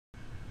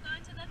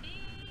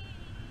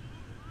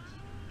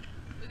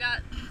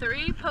got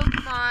 3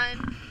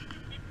 Pokemon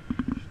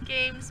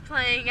games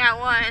playing at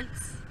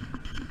once.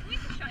 We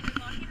can shut him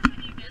off. He doesn't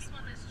need this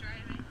one is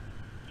driving.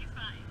 He's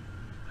fine.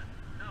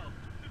 No.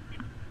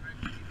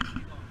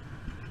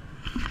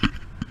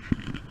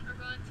 We're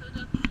going to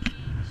the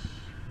beach.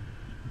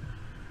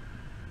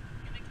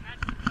 Gonna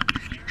catch some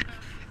puppies. I don't know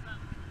if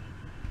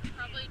it's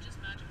Probably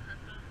just magic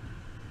crypto.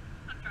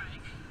 I'm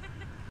trying.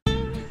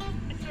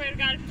 I swear to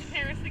God, if it's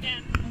Paris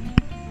again,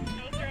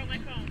 I will throw my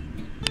phone.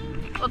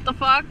 What the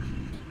fuck?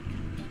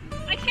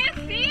 I can't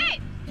see it!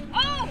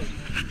 Oh!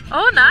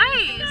 Oh, It's not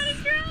nice!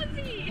 as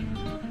drowsy!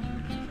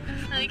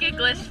 I think it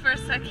glitched for a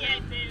second. Yeah,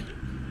 it did.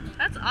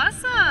 That's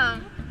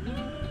awesome!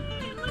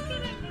 Yay, look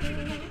at it! Look at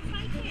it!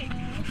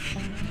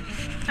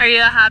 Psychic! Are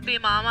you a happy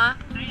mama?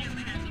 I am a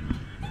happy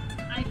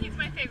mama. He's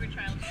my favorite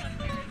child. I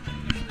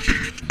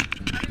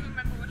don't even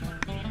remember which one.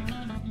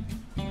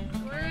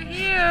 We're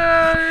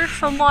here,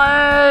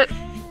 somewhat.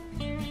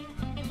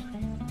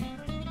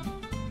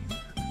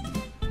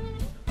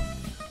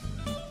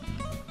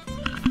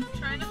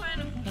 Trying to find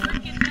a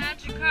freaking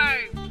magic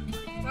card.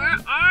 Where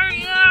are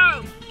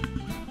you?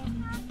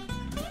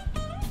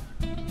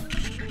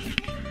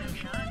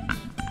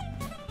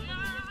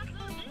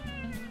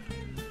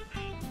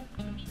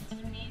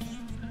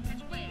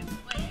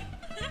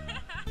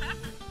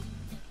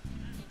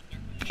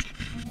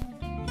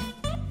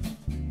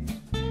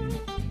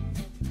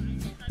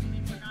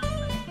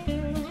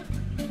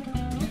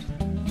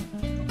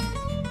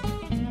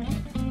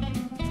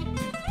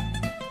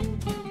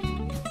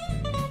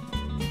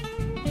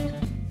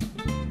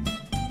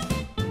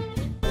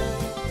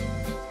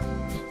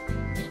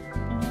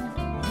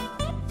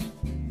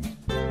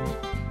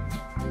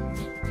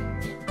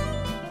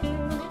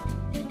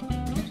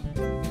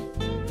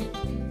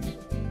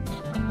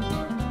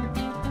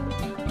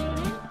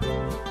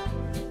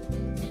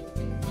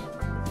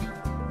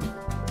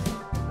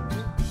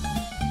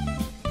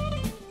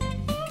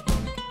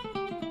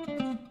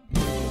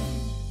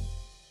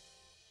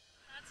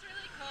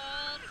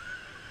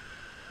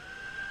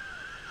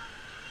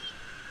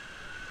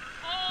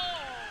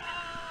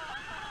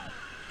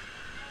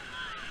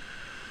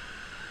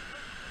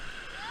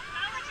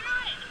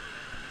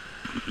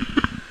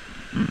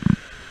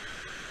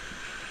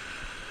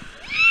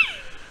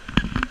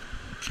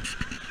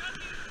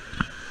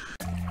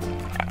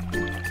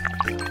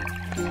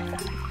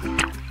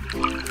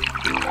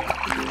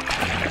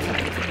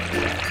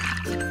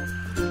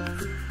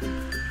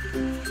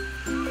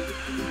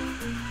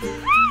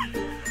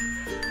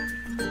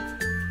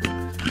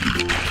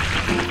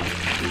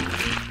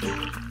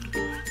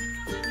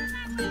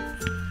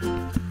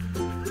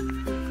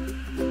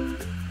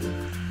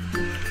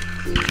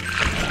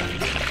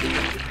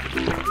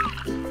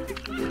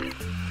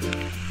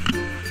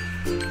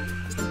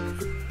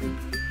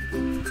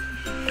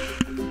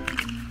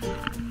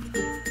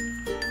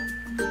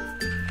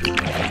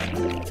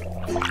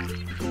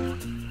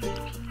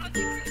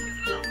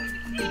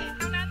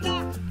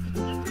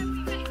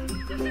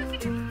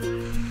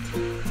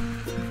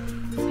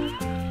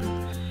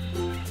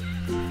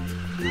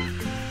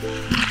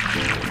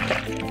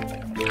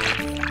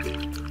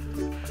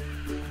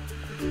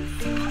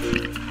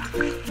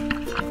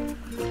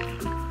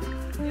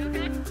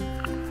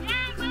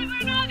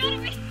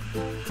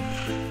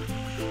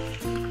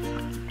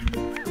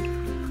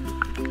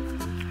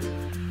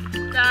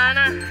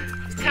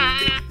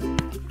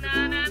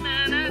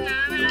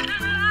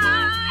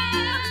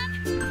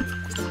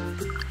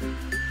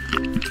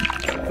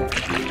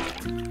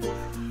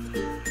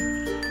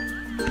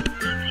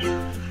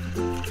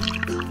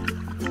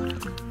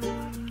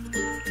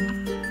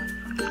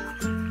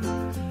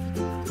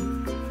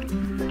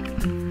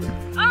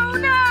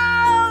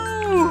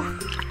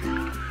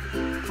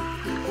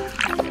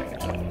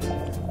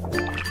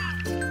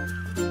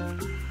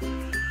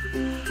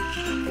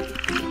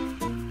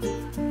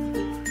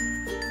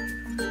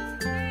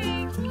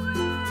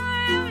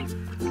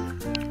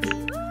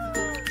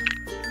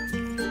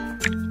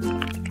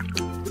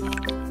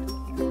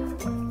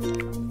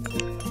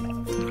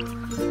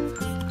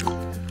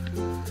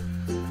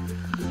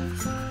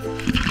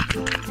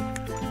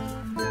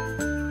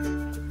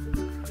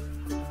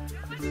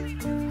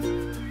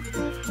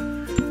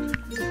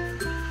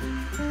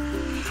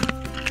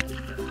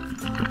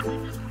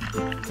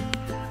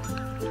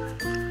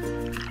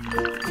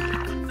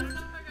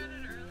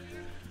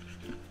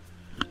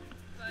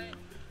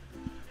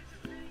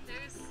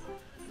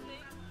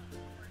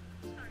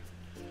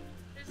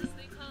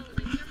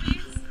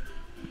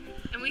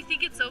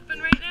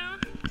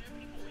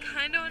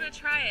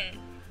 Try it.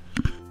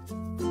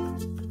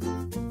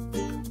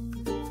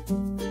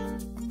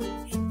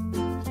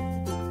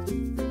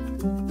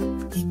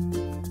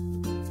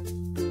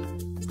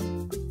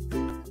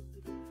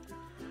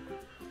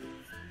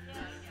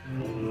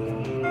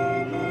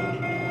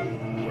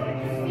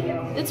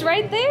 It's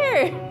right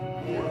there.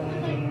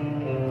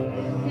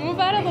 Move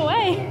out of the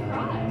way.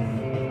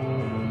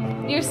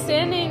 You're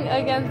standing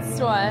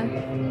against one.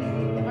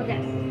 Okay.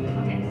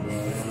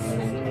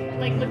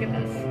 Like, look at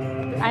this.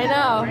 I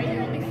know. Right? You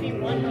only see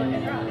one going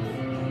across.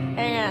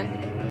 Hang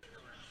on.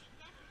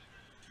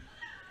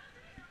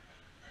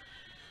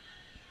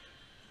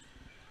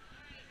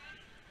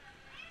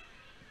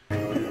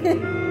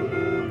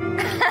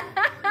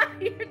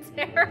 You're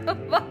terrible.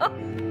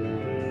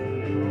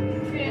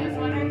 See, there's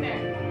one right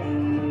there.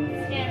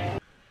 Scan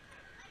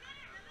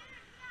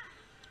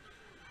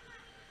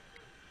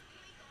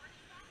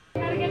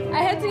it.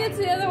 I had to get to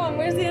the other one.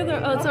 Where's the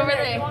other? Oh, it's over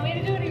there. You want me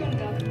to do it or you want to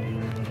go?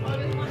 Oh,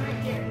 there's one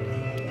right here.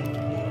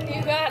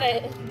 You got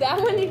it. That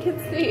one you can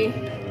see. You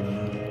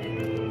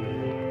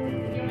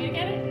want me to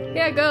get it?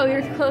 Yeah, go.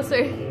 You're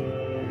closer.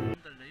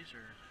 The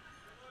laser.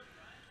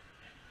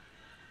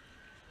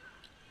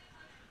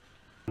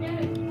 Get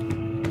it.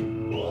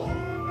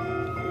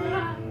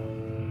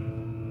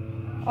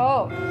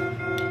 Oh.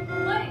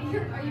 What? Are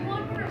you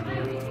on for a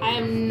minute? I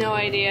have no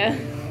idea.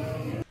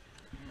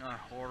 Not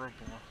horrible.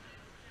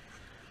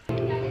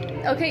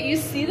 Okay, you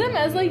see them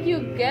as like you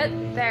get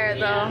there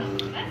though.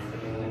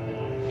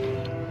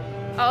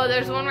 Oh,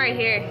 there's one right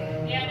here.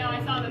 Yeah, no,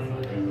 I saw this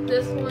one.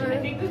 This I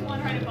one. think there's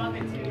one right above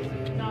it too, so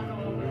do not go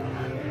over.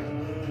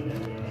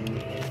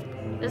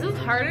 This is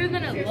harder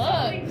than it There's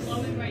something looks.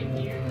 glowing right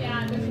here.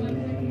 Yeah, this one's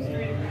looking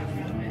straight across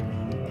from it.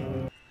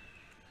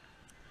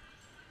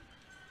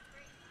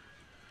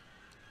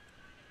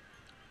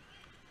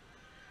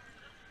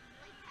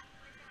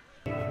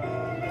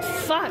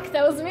 Fuck,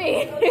 that was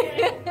me.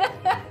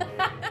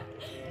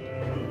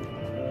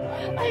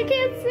 I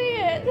can't see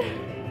it.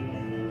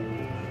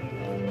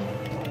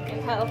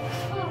 Fucking hell.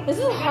 This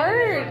is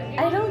hard.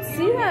 I don't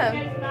see them.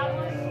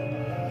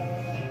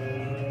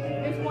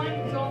 There's one,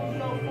 don't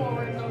go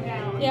forward, go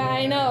down. Yeah,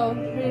 I know.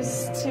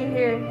 There's two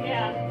here.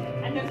 Yeah,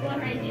 and there's one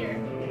right here.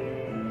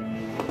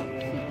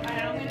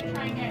 Alright, I'm gonna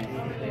try and get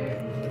over there.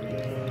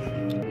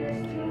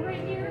 There's two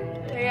right here.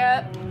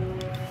 Yeah.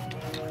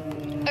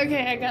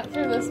 Okay, I got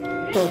through this.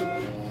 Well, good.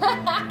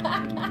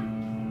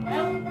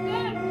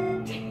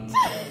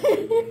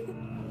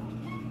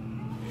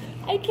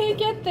 I can't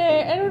get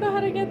there. I don't know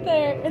how to get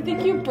there. I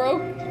think you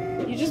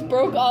just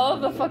broke all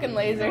of the fucking Go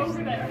lasers.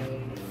 over there.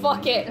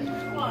 Fuck it.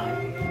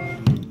 Why?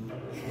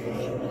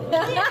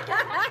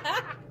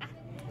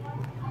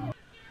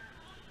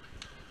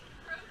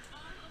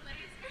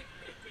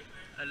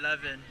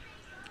 11.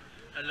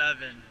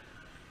 11.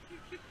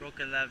 Broke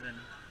 11.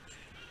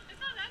 It's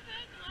not that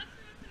bad. The last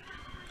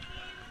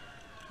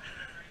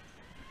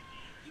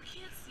You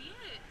can't see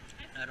it.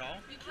 At all?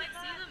 You can't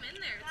see them in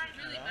there. It's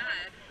really At all?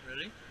 bad.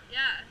 Really?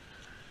 Yeah.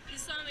 You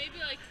saw maybe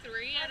like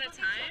 3 at a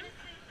time.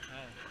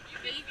 Oh.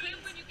 But you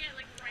couldn't when you get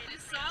like right. You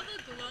saw the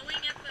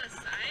glowing at the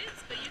sides,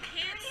 but you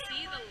can't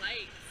see the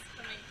lights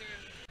coming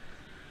through.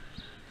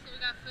 So we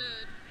got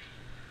food.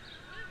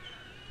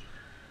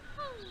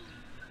 Woo.